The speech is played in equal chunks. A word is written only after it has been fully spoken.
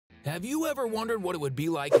Have you ever wondered what it would be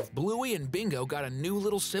like if Bluey and Bingo got a new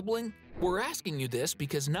little sibling? We're asking you this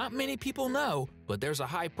because not many people know, but there's a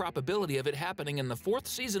high probability of it happening in the 4th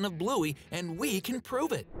season of Bluey, and we can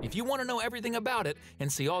prove it. If you want to know everything about it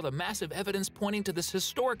and see all the massive evidence pointing to this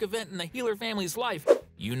historic event in the Heeler family's life,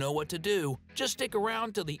 you know what to do. Just stick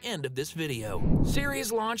around till the end of this video.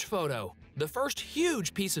 Series launch photo. The first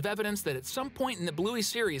huge piece of evidence that at some point in the Bluey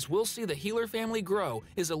series we'll see the Heeler family grow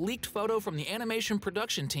is a leaked photo from the animation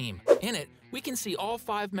production team. In it, we can see all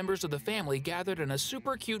 5 members of the family gathered in a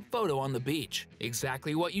super cute photo on the beach.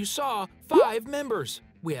 Exactly what you saw, 5 members.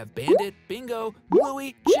 We have Bandit, Bingo,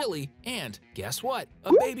 Bluey, Chili, and guess what?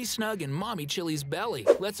 A baby snug in Mommy Chili's belly.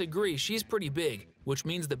 Let's agree she's pretty big, which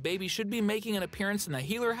means the baby should be making an appearance in the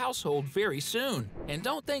Heeler household very soon. And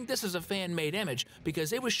don't think this is a fan-made image,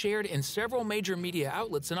 because it was shared in several major media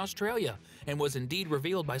outlets in Australia and was indeed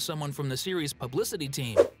revealed by someone from the series' publicity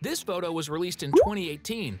team. This photo was released in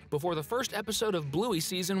 2018, before the first episode of Bluey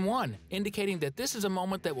Season 1, indicating that this is a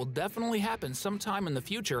moment that will definitely happen sometime in the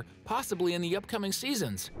future, possibly in the upcoming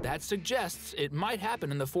seasons. That suggests it might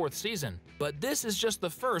happen in the 4th season. But this is just the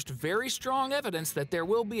first very strong evidence that there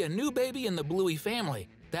will be a new baby in the Bluey family.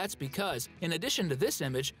 That's because, in addition to this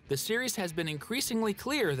image, the series has been increasingly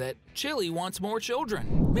clear that Chili wants more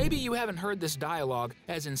children. Maybe you haven't heard this dialogue,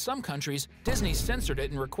 as in some countries, Disney censored it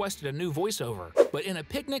and requested a new voiceover. But in a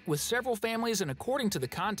picnic with several families and according to the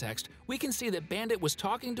context, we can see that Bandit was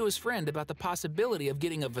talking to his friend about the possibility of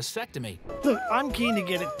getting a vasectomy. Look, I'm keen to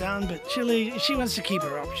get it done, but Chili, she wants to keep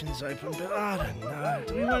her options open, but I don't know.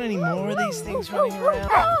 Do we want any more of these things running around?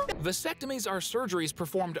 Vasectomies are surgeries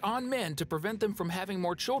performed on men to prevent them from having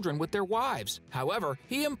more children with their wives. However,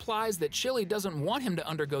 he implies that Chili doesn't want him to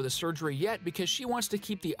undergo the surgery yet because she wants to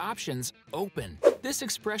keep the options open. This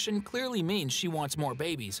expression clearly means she wants more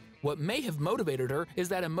babies. What may have motivated her is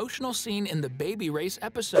that emotional scene in the Baby Race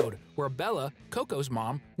episode, where Bella, Coco's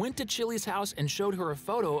mom, went to Chili's house and showed her a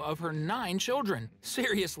photo of her 9 children.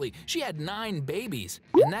 Seriously, she had 9 babies,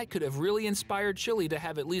 and that could have really inspired Chili to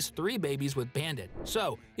have at least 3 babies with Bandit.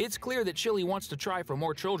 So, it's clear that Chili wants to try for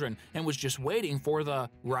more children and was just waiting for the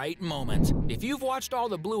right moment. If you've watched all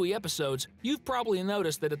the Bluey episodes, you've probably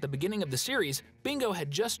noticed that at the beginning of the series, Bingo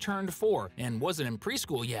had just turned 4 and wasn't in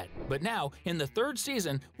preschool yet. But now, in the 3rd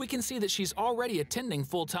season, we can see that she's already attending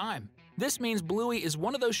full-time. This means Bluey is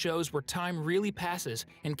one of those shows where time really passes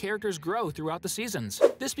and characters grow throughout the seasons.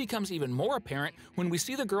 This becomes even more apparent when we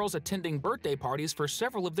see the girls attending birthday parties for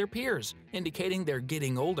several of their peers, indicating they're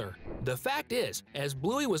getting older. The fact is, as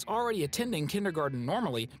Bluey was already attending kindergarten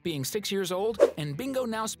normally, being 6 years old, and Bingo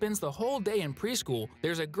now spends the whole day in preschool,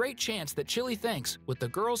 there's a great chance that Chili thinks, with the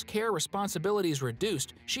girls' care responsibilities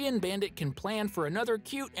reduced, she and Bandit can plan for another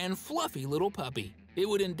cute and fluffy little puppy. It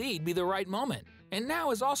would indeed be the right moment. And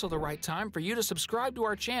now is also the right time for you to subscribe to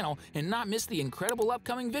our channel and not miss the incredible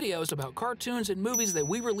upcoming videos about cartoons and movies that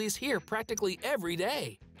we release here practically every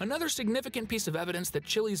day. Another significant piece of evidence that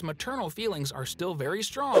Chili's maternal feelings are still very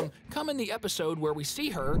strong come in the episode where we see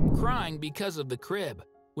her crying because of the crib.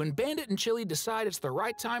 When Bandit and Chili decide it's the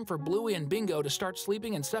right time for Bluey and Bingo to start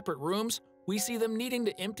sleeping in separate rooms, we see them needing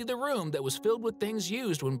to empty the room that was filled with things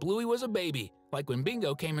used when Bluey was a baby, like when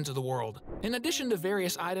Bingo came into the world. In addition to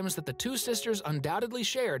various items that the 2 sisters undoubtedly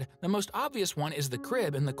shared, the most obvious one is the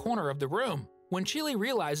crib in the corner of the room. When Chili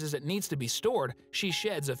realizes it needs to be stored, she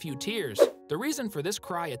sheds a few tears. The reason for this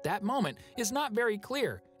cry at that moment is not very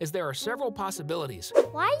clear, as there are several possibilities.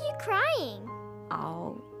 Why are you crying?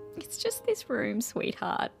 Oh, it's just this room,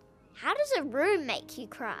 sweetheart. How does a room make you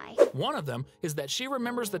cry? One of them is that she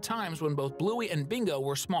remembers the times when both Bluey and Bingo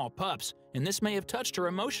were small pups, and this may have touched her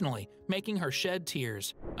emotionally, making her shed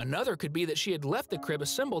tears. Another could be that she had left the crib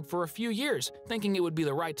assembled for a few years, thinking it would be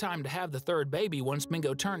the right time to have the 3rd baby once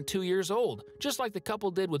Bingo turned 2 years old, just like the couple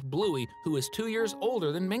did with Bluey, who is 2 years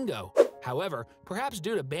older than Bingo. However, perhaps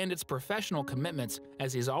due to Bandit's professional commitments,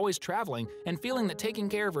 as he's always traveling, and feeling that taking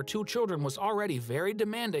care of her 2 children was already very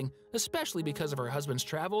demanding, especially because of her husband's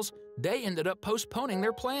travels, they ended up postponing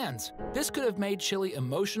their plans. This could have made Chili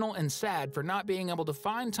emotional and sad for not being able to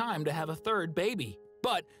find time to have a 3rd baby.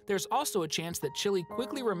 But there's also a chance that Chili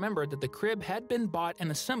quickly remembered that the crib had been bought and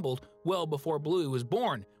assembled well before Bluey was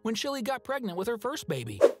born, when Chili got pregnant with her 1st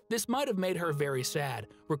baby. This might have made her very sad,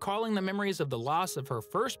 recalling the memories of the loss of her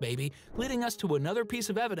 1st baby, leading us to another piece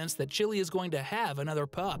of evidence that Chili is going to have another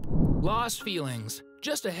pup. Lost feelings.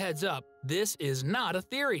 Just a heads up, this is not a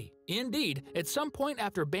theory. Indeed, at some point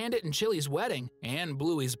after Bandit and Chili's wedding, and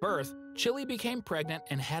Bluey's birth, Chili became pregnant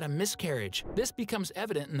and had a miscarriage. This becomes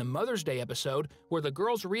evident in the Mother's Day episode, where the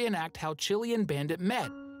girls reenact how Chili and Bandit met,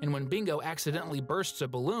 and when Bingo accidentally bursts a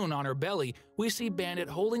balloon on her belly, we see Bandit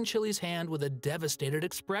holding Chili's hand with a devastated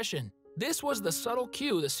expression. This was the subtle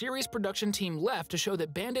cue the series production team left to show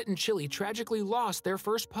that Bandit and Chili tragically lost their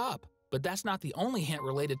first pup. But that's not the only hint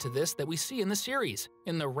related to this that we see in the series.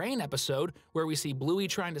 In the Rain episode, where we see Bluey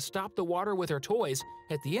trying to stop the water with her toys,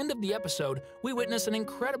 at the end of the episode, we witness an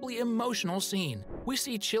incredibly emotional scene. We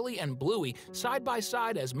see Chili and Bluey side by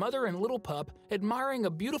side as mother and little pup admiring a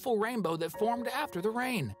beautiful rainbow that formed after the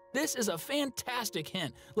rain. This is a fantastic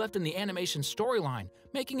hint left in the animation storyline,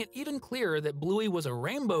 making it even clearer that Bluey was a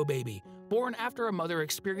rainbow baby, born after a mother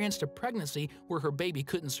experienced a pregnancy where her baby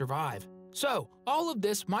couldn't survive. So, all of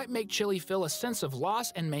this might make Chili feel a sense of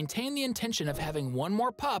loss and maintain the intention of having one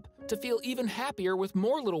more pup to feel even happier with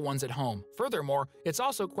more little ones at home. Furthermore, it's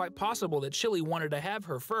also quite possible that Chili wanted to have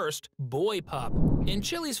her first boy pup. In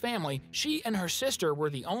Chili's family, she and her sister were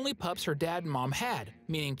the only pups her dad and mom had,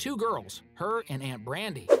 meaning 2 girls, her and Aunt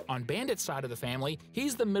Brandy. On Bandit's side of the family,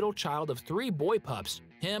 he's the middle child of 3 boy pups,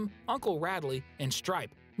 him, Uncle Radley, and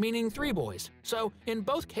Stripe, meaning 3 boys. So, in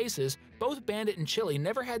both cases, both Bandit and Chili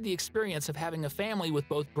never had the experience of having a family with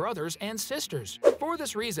both brothers and sisters. For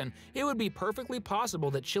this reason, it would be perfectly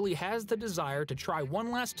possible that Chili has the desire to try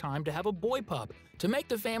one last time to have a boy pup, to make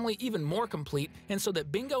the family even more complete and so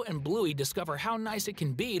that Bingo and Bluey discover how nice it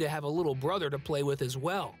can be to have a little brother to play with as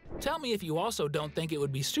well. Tell me if you also don't think it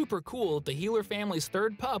would be super cool if the Heeler family's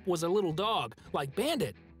 3rd pup was a little dog, like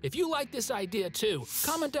Bandit. If you like this idea too,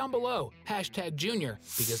 comment down below, #Junior,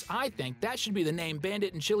 because I think that should be the name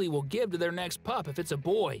Bandit and Chili will give to their next pup if it's a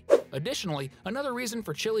boy. Additionally, another reason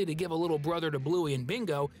for Chili to give a little brother to Bluey and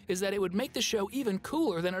Bingo is that it would make the show even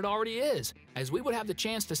cooler than it already is, as we would have the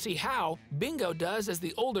chance to see how Bingo does as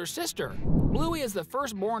the older sister. Bluey is the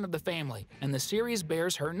firstborn of the family, and the series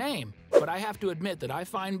bears her name, but I have to admit that I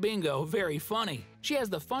find Bingo very funny. She has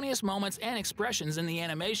the funniest moments and expressions in the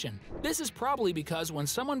animation. This is probably because when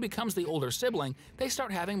someone becomes the older sibling, they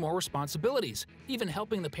start having more responsibilities, even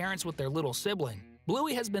helping the parents with their little sibling.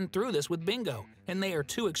 Bluey has been through this with Bingo, and they are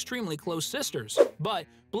 2 extremely close sisters. But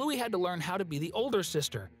Bluey had to learn how to be the older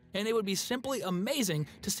sister, and it would be simply amazing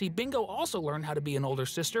to see Bingo also learn how to be an older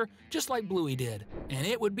sister, just like Bluey did. And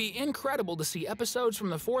it would be incredible to see episodes from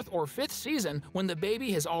the 4th or 5th season when the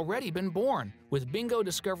baby has already been born, with Bingo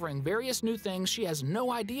discovering various new things she has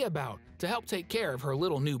no idea about to help take care of her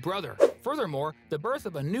little new brother. Furthermore, the birth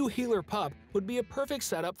of a new Heeler pup would be a perfect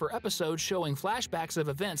setup for episodes showing flashbacks of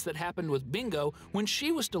events that happened with Bingo when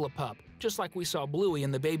she was still a pup, just like we saw Bluey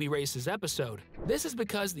in the Baby Races episode. This is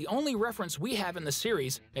because the only reference we have in the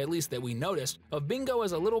series, at least that we noticed, of Bingo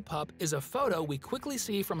as a little pup is a photo we quickly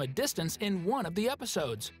see from a distance in one of the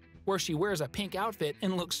episodes, where she wears a pink outfit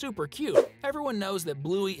and looks super cute. Everyone knows that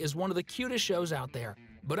Bluey is one of the cutest shows out there.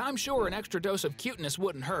 But I'm sure an extra dose of cuteness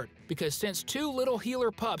wouldn't hurt, because since 2 little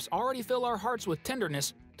Heeler pups already fill our hearts with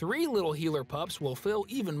tenderness, 3 little Heeler pups will fill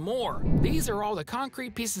even more. These are all the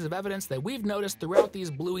concrete pieces of evidence that we've noticed throughout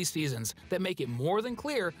these Bluey seasons that make it more than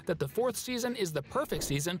clear that the 4th season is the perfect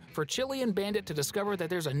season for Chili and Bandit to discover that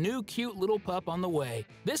there's a new cute little pup on the way.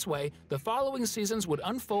 This way, the following seasons would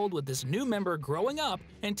unfold with this new member growing up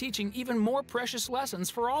and teaching even more precious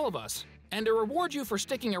lessons for all of us. And to reward you for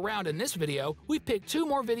sticking around in this video, we've picked 2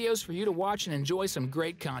 more videos for you to watch and enjoy some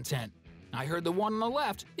great content. I heard the one on the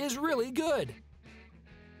left is really good.